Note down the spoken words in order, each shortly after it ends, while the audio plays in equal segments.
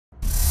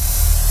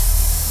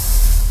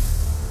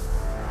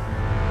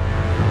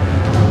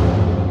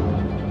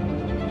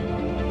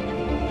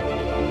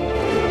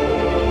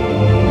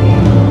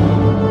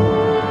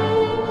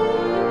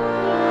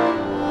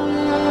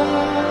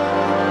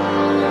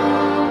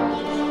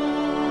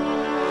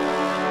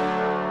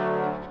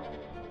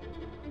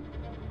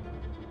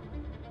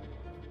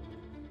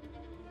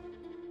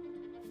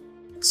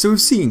So we've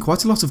seen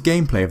quite a lot of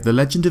gameplay of The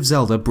Legend of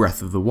Zelda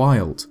Breath of the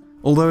Wild,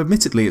 although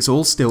admittedly it's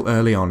all still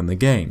early on in the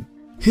game.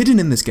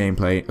 Hidden in this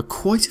gameplay are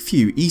quite a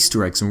few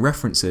Easter eggs and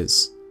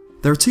references.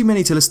 There are too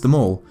many to list them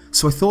all,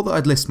 so I thought that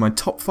I'd list my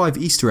top 5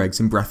 Easter eggs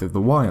in Breath of the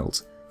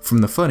Wild, from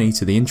the funny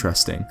to the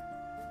interesting.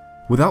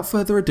 Without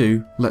further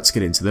ado, let's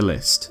get into the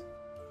list.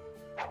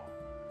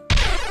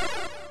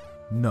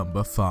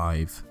 Number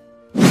 5.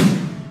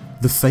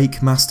 The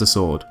fake Master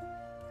Sword.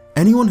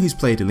 Anyone who's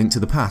played A Link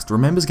to the Past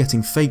remembers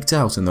getting faked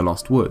out in the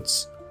Lost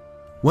Woods.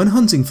 When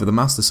hunting for the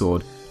Master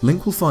Sword,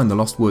 Link will find the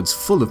Lost Woods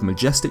full of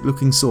majestic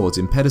looking swords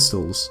in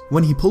pedestals.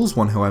 When he pulls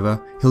one however,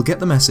 he'll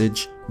get the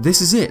message,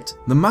 "This is it,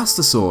 the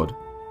Master Sword."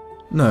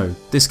 No,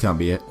 this can't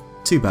be it.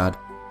 Too bad.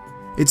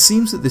 It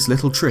seems that this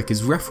little trick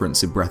is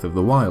referenced in Breath of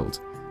the Wild.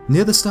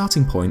 Near the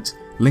starting point,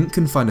 Link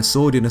can find a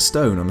sword in a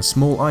stone on a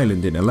small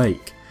island in a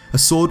lake. A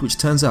sword which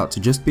turns out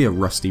to just be a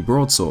rusty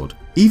broadsword.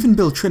 Even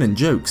Bill Trinan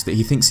jokes that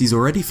he thinks he's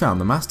already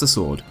found the Master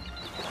Sword.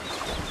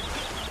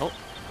 Oh,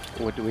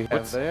 what do we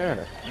have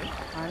there?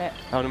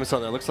 Anonymous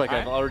on there. Looks like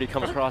I've already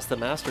come across the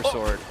Master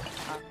Sword.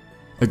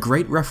 A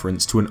great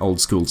reference to an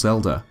old school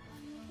Zelda.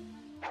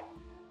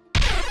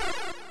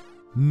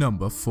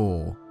 Number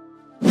 4.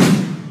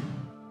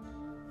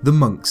 The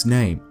monk's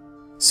name.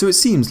 So it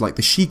seems like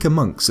the Sheikah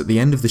monks at the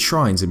end of the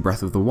shrines in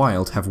Breath of the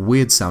Wild have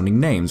weird sounding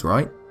names,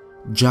 right?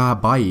 Ja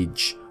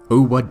Baij,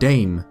 Owa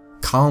Dame,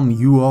 Kalm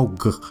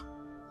Uog.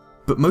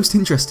 But most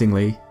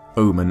interestingly,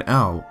 Omen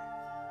Au.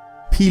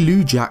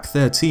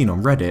 PLuJack13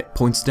 on Reddit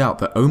pointed out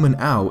that Omen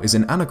Au is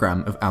an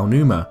anagram of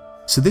Aonuma,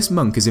 so this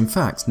monk is in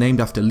fact named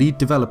after lead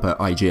developer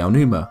IG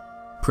Aonuma.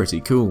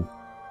 Pretty cool.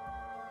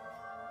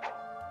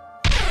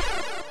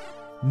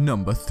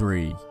 Number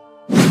 3.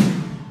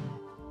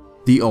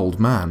 The Old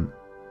Man.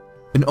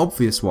 An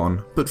obvious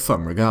one, but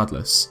fun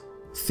regardless.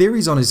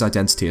 Theories on his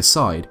identity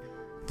aside,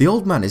 the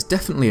Old Man is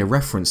definitely a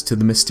reference to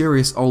the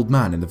mysterious old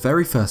man in the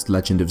very first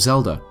Legend of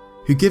Zelda,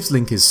 who gives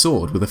Link his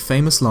sword with a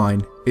famous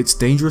line, "It's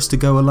dangerous to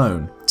go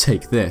alone,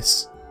 take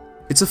this."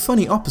 It's a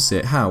funny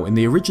opposite how, in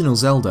the original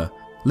Zelda,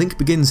 Link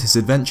begins his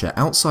adventure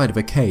outside of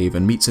a cave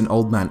and meets an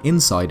old man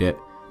inside it,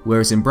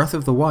 whereas in Breath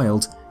of the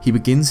Wild, he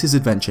begins his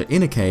adventure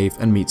in a cave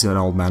and meets an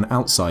old man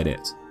outside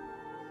it.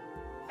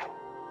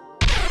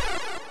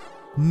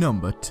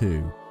 Number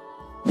 2.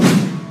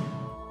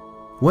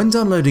 When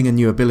downloading a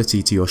new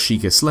ability to your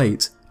Sheikah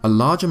slate, a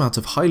large amount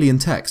of Hylian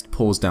text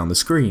pours down the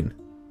screen.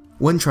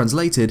 When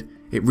translated,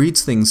 it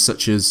reads things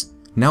such as,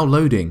 "Now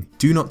loading,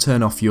 do not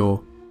turn off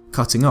your,"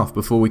 cutting off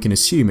before we can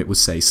assume it would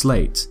say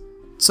slate.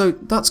 So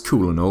that's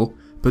cool and all,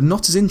 but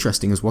not as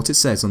interesting as what it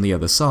says on the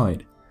other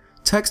side.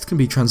 Text can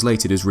be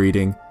translated as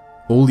reading,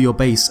 "All your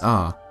base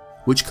are,"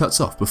 which cuts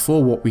off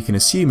before what we can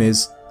assume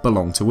is,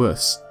 "belong to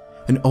us."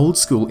 An old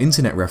school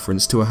internet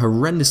reference to a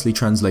horrendously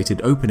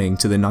translated opening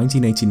to the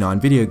 1989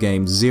 video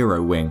game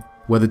Zero Wing,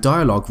 where the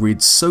dialogue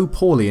reads so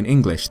poorly in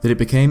English that it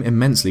became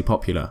immensely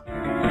popular.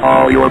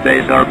 "All your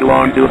base are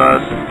belong to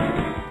us."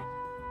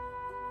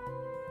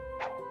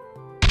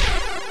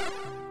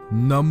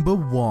 Number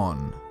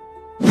 1.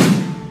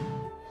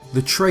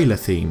 The trailer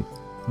theme.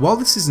 While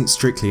this isn't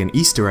strictly an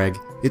Easter egg,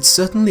 it's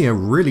certainly a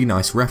really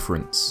nice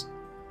reference.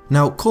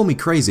 Now, call me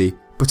crazy,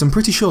 but I'm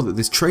pretty sure that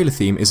this trailer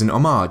theme is an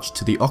homage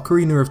to the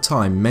Ocarina of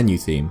Time menu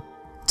theme.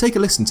 Take a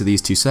listen to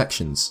these two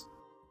sections.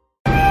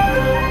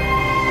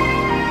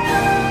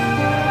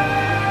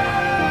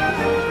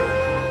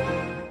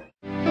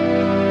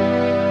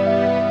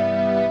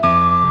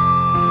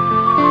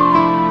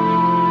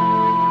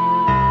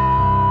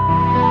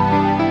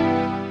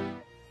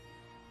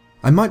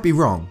 I might be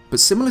wrong, but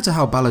similar to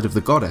how Ballad of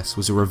the Goddess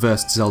was a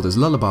reversed Zelda's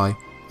Lullaby,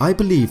 I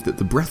believe that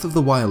the Breath of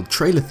the Wild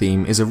trailer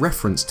theme is a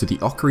reference to the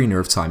Ocarina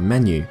of Time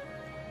menu.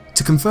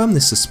 To confirm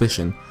this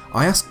suspicion,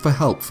 I asked for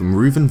help from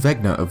Reuven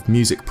Wegner of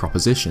Music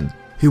Proposition,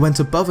 who went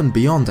above and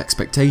beyond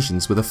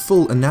expectations with a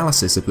full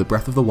analysis of the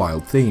Breath of the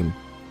Wild theme.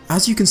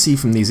 As you can see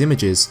from these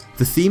images,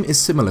 the theme is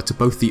similar to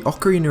both the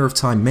Ocarina of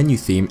Time menu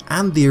theme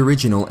and the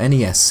original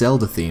NES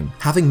Zelda theme,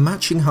 having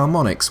matching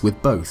harmonics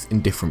with both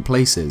in different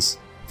places.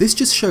 This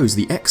just shows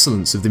the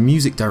excellence of the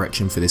music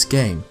direction for this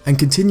game, and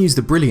continues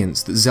the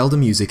brilliance that Zelda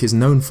music is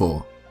known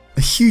for.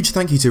 A huge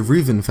thank you to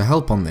Reuven for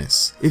help on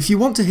this. If you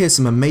want to hear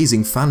some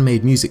amazing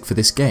fan-made music for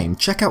this game,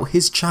 check out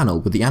his channel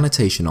with the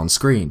annotation on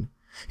screen.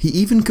 He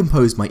even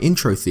composed my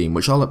intro theme,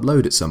 which I'll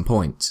upload at some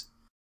point.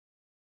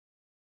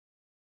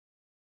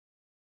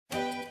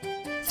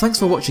 Thanks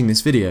for watching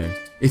this video.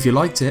 If you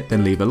liked it,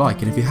 then leave a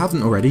like, and if you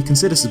haven't already,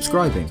 consider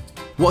subscribing.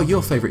 What are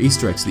your favourite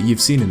Easter eggs that you've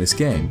seen in this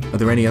game? Are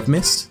there any I've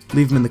missed?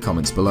 Leave them in the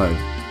comments below.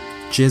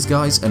 Cheers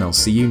guys, and I'll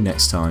see you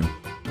next time.